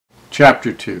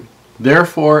Chapter 2.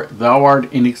 Therefore thou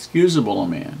art inexcusable a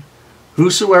man,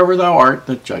 whosoever thou art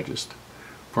that judgest.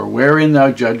 For wherein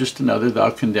thou judgest another,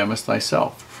 thou condemnest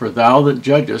thyself. For thou that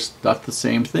judgest doth the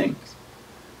same things.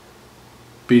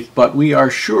 But we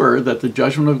are sure that the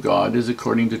judgment of God is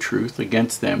according to truth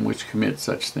against them which commit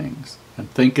such things. And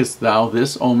thinkest thou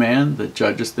this, O man, that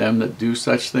judgest them that do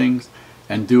such things,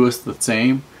 and doest the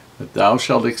same, that thou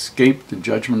shalt escape the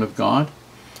judgment of God?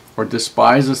 Or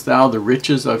despisest thou the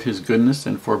riches of his goodness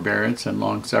and forbearance and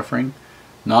longsuffering,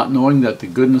 not knowing that the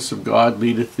goodness of God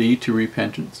leadeth thee to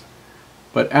repentance?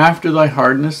 But after thy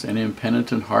hardness and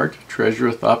impenitent heart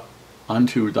treasureth up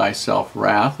unto thyself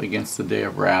wrath against the day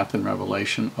of wrath and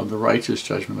revelation of the righteous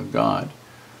judgment of God,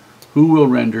 who will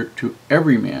render to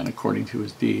every man according to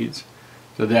his deeds,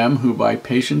 to them who by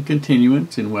patient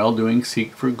continuance in well-doing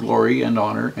seek for glory and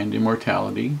honor and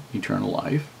immortality, eternal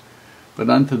life. But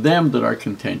unto them that are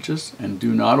contentious, and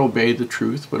do not obey the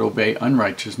truth, but obey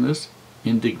unrighteousness,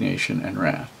 indignation and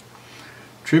wrath.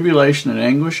 Tribulation and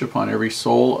anguish upon every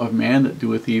soul of man that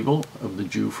doeth evil, of the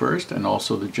Jew first, and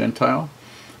also the Gentile.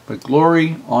 But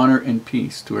glory, honor, and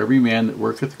peace to every man that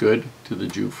worketh good, to the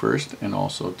Jew first, and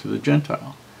also to the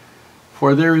Gentile.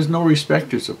 For there is no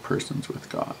respecters of persons with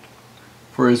God.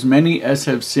 For as many as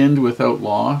have sinned without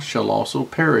law shall also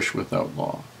perish without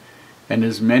law. And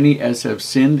as many as have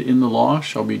sinned in the law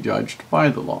shall be judged by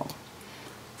the law.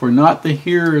 For not the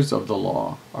hearers of the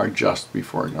law are just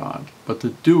before God, but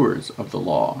the doers of the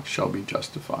law shall be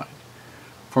justified.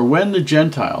 For when the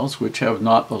Gentiles, which have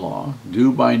not the law,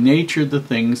 do by nature the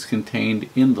things contained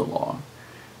in the law,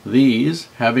 these,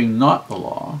 having not the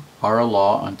law, are a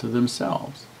law unto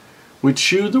themselves, which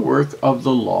shew the work of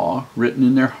the law written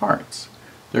in their hearts,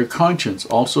 their conscience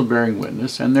also bearing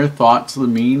witness, and their thoughts the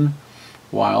mean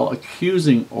while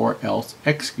accusing or else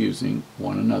excusing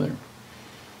one another.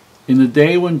 In the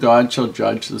day when God shall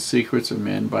judge the secrets of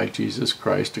men by Jesus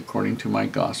Christ according to my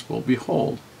gospel,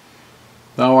 behold,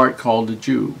 thou art called a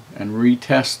Jew, and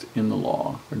retest in the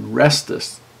law, and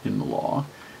restest in the law,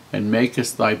 and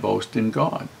makest thy boast in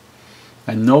God,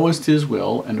 and knowest his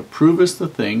will, and approvest the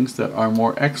things that are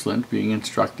more excellent, being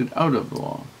instructed out of the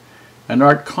law, and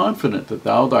art confident that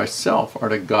thou thyself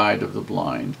art a guide of the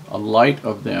blind, a light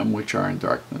of them which are in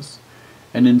darkness,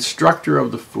 an instructor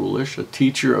of the foolish, a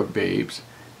teacher of babes,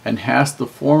 and hast the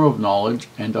form of knowledge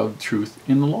and of truth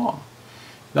in the law.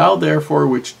 Thou therefore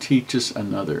which teachest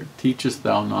another, teachest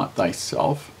thou not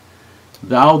thyself?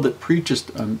 Thou that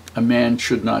preachest a man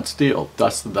should not steal,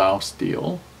 dost thou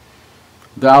steal?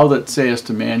 Thou that sayest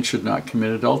a man should not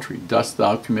commit adultery, dost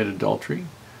thou commit adultery?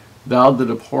 Thou that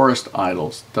abhorrest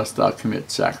idols, dost thou commit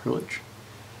sacrilege?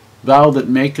 Thou that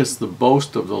makest the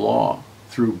boast of the law,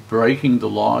 through breaking the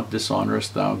law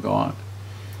dishonorest thou God?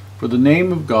 For the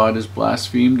name of God is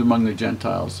blasphemed among the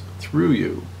Gentiles through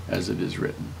you, as it is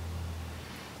written.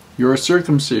 Your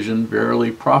circumcision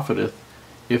verily profiteth,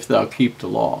 if thou keep the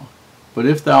law. But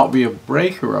if thou be a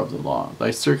breaker of the law, thy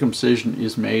circumcision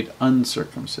is made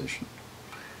uncircumcision.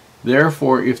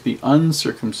 Therefore, if the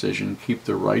uncircumcision keep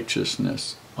the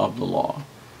righteousness of the law,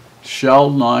 shall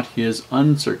not his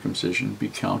uncircumcision be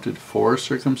counted for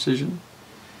circumcision?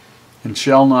 And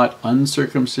shall not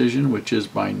uncircumcision, which is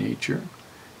by nature,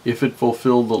 if it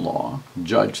fulfill the law,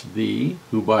 judge thee,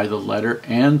 who by the letter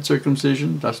and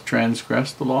circumcision dost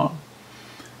transgress the law?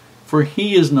 For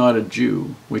he is not a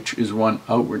Jew, which is one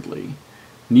outwardly,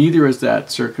 neither is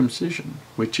that circumcision,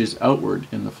 which is outward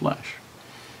in the flesh.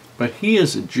 But he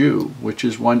is a Jew, which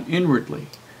is one inwardly,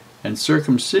 and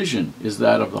circumcision is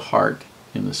that of the heart,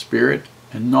 in the spirit,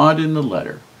 and not in the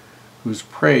letter, whose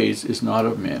praise is not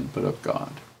of men, but of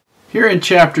God. Here in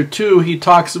chapter 2, he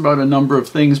talks about a number of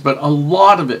things, but a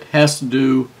lot of it has to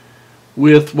do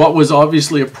with what was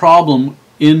obviously a problem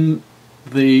in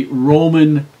the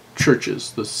Roman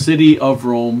churches, the city of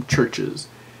Rome churches.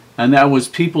 And that was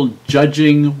people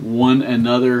judging one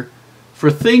another for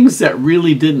things that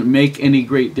really didn't make any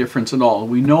great difference at all.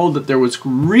 We know that there was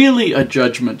really a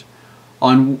judgment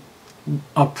on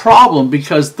a problem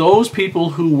because those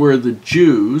people who were the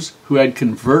Jews, who had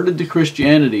converted to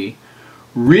Christianity,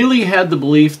 really had the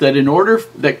belief that in order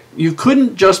that you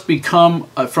couldn't just become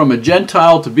from a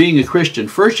Gentile to being a Christian.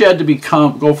 First you had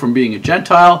to go from being a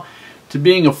Gentile to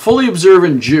being a fully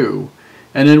observant Jew.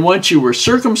 And then once you were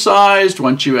circumcised,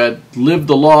 once you had lived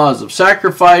the laws of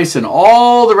sacrifice and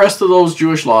all the rest of those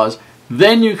Jewish laws,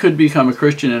 then you could become a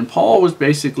Christian. And Paul was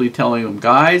basically telling them,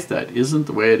 guys, that isn't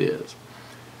the way it is.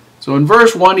 So in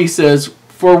verse 1 he says,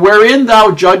 For wherein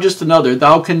thou judgest another,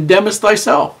 thou condemnest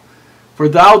thyself. For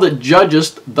thou that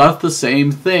judgest doth the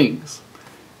same things.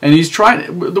 And he's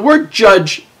trying, the word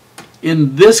judge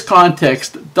in this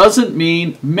context doesn't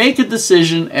mean make a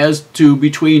decision as to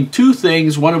between two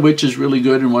things, one of which is really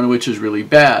good and one of which is really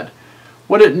bad.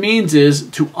 What it means is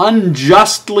to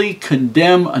unjustly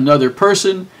condemn another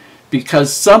person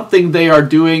because something they are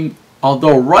doing,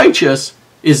 although righteous,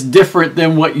 is different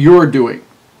than what you're doing.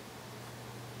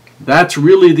 That's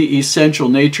really the essential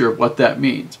nature of what that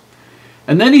means.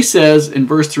 And then he says in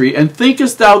verse 3, and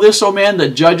thinkest thou this, O man,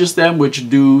 that judgest them which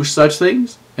do such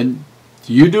things? And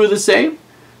do you do the same?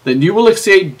 Then you will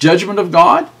escape judgment of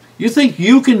God? You think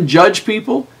you can judge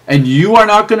people and you are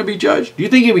not going to be judged? Do you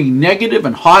think you'll be negative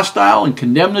and hostile and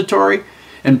condemnatory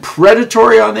and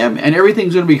predatory on them and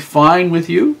everything's going to be fine with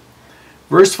you?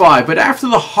 Verse 5, but after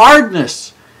the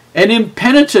hardness and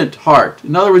impenitent heart,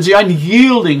 in other words, the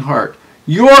unyielding heart,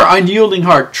 your unyielding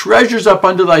heart treasures up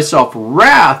unto thyself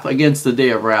wrath against the day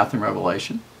of wrath and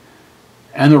revelation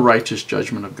and the righteous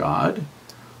judgment of God.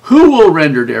 Who will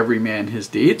render to every man his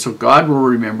deeds? So God will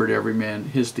remember to every man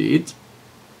his deeds.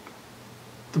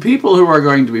 The people who are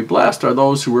going to be blessed are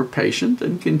those who were patient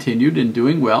and continued in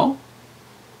doing well.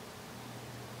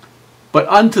 But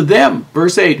unto them,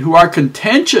 verse 8, who are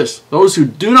contentious, those who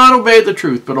do not obey the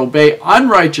truth, but obey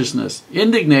unrighteousness,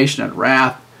 indignation and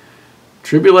wrath,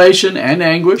 tribulation and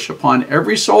anguish upon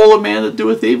every soul of man that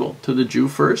doeth evil, to the Jew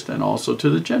first and also to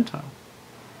the Gentile.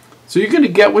 So you're going to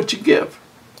get what you give.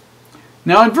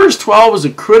 Now in verse 12 is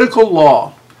a critical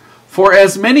law. For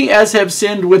as many as have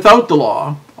sinned without the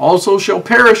law also shall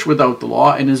perish without the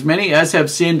law, and as many as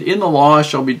have sinned in the law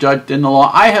shall be judged in the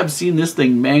law. I have seen this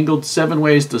thing mangled 7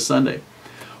 ways to Sunday.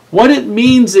 What it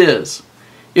means is,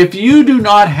 if you do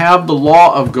not have the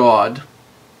law of God,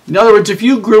 in other words, if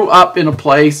you grew up in a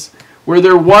place where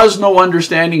there was no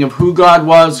understanding of who God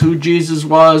was, who Jesus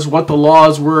was, what the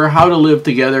laws were, how to live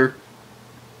together,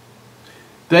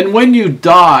 then when you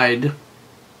died,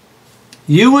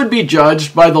 you would be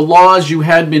judged by the laws you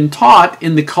had been taught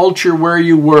in the culture where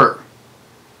you were.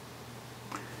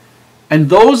 And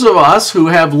those of us who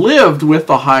have lived with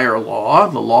the higher law,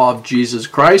 the law of Jesus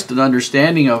Christ, an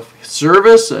understanding of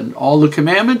service and all the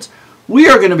commandments, we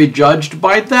are going to be judged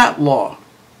by that law.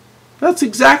 That's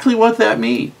exactly what that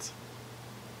means.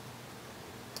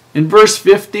 In verse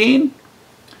 15, it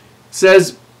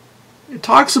says, it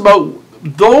talks about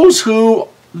those who,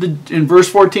 in verse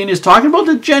 14 is talking about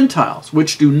the Gentiles,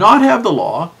 which do not have the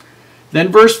law. Then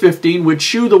verse 15, which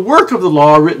shew the work of the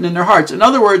law written in their hearts. In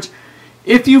other words,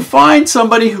 if you find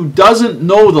somebody who doesn't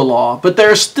know the law, but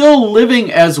they're still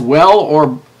living as well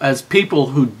or as people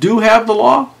who do have the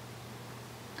law,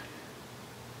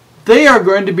 they are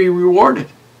going to be rewarded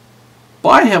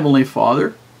by Heavenly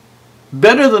Father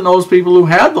better than those people who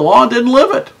had the law and didn't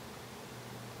live it.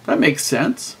 That makes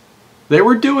sense. They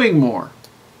were doing more.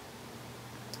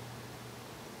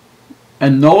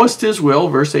 And knowest his will,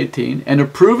 verse 18, and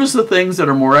approvest the things that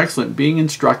are more excellent, being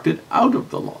instructed out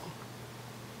of the law.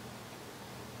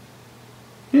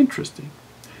 Interesting.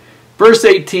 Verse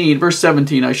 18, verse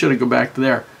 17, I should have go back to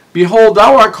there. Behold,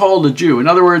 thou art called a Jew. In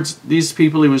other words, these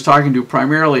people he was talking to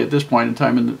primarily at this point in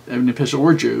time in the epistle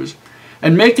were Jews.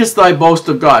 And makest thy boast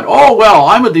of God. Oh, well,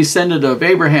 I'm a descendant of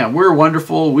Abraham. We're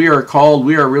wonderful. We are called.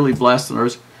 We are really blessed.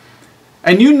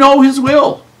 And you know his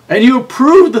will. And you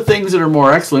approve the things that are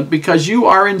more excellent because you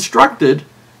are instructed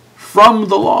from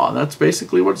the law. That's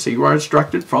basically what it says. You are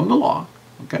instructed from the law.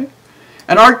 Okay?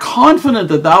 And art confident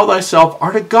that thou thyself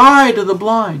art a guide to the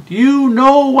blind. You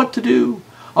know what to do.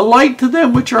 A light to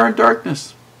them which are in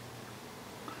darkness.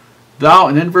 Thou,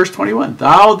 and then verse 21,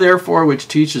 thou therefore which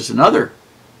teachest another,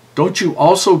 don't you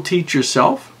also teach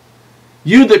yourself?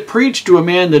 You that preach to a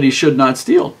man that he should not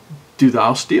steal, do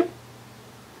thou steal?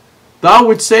 Thou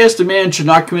which sayest a man should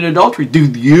not commit adultery, do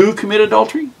you commit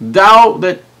adultery? Thou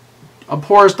that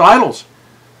abhorrest idols,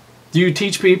 do you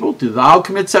teach people? Do thou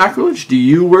commit sacrilege? Do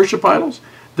you worship idols?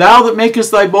 Thou that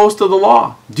makest thy boast of the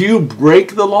law, do you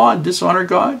break the law and dishonor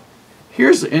God?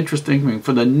 Here's the interesting thing.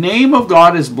 For the name of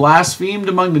God is blasphemed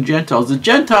among the Gentiles. The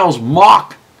Gentiles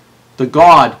mock the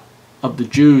God of the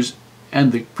Jews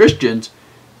and the Christians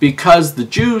because the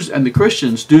Jews and the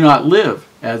Christians do not live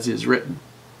as is written.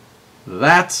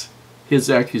 That's his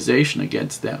accusation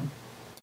against them.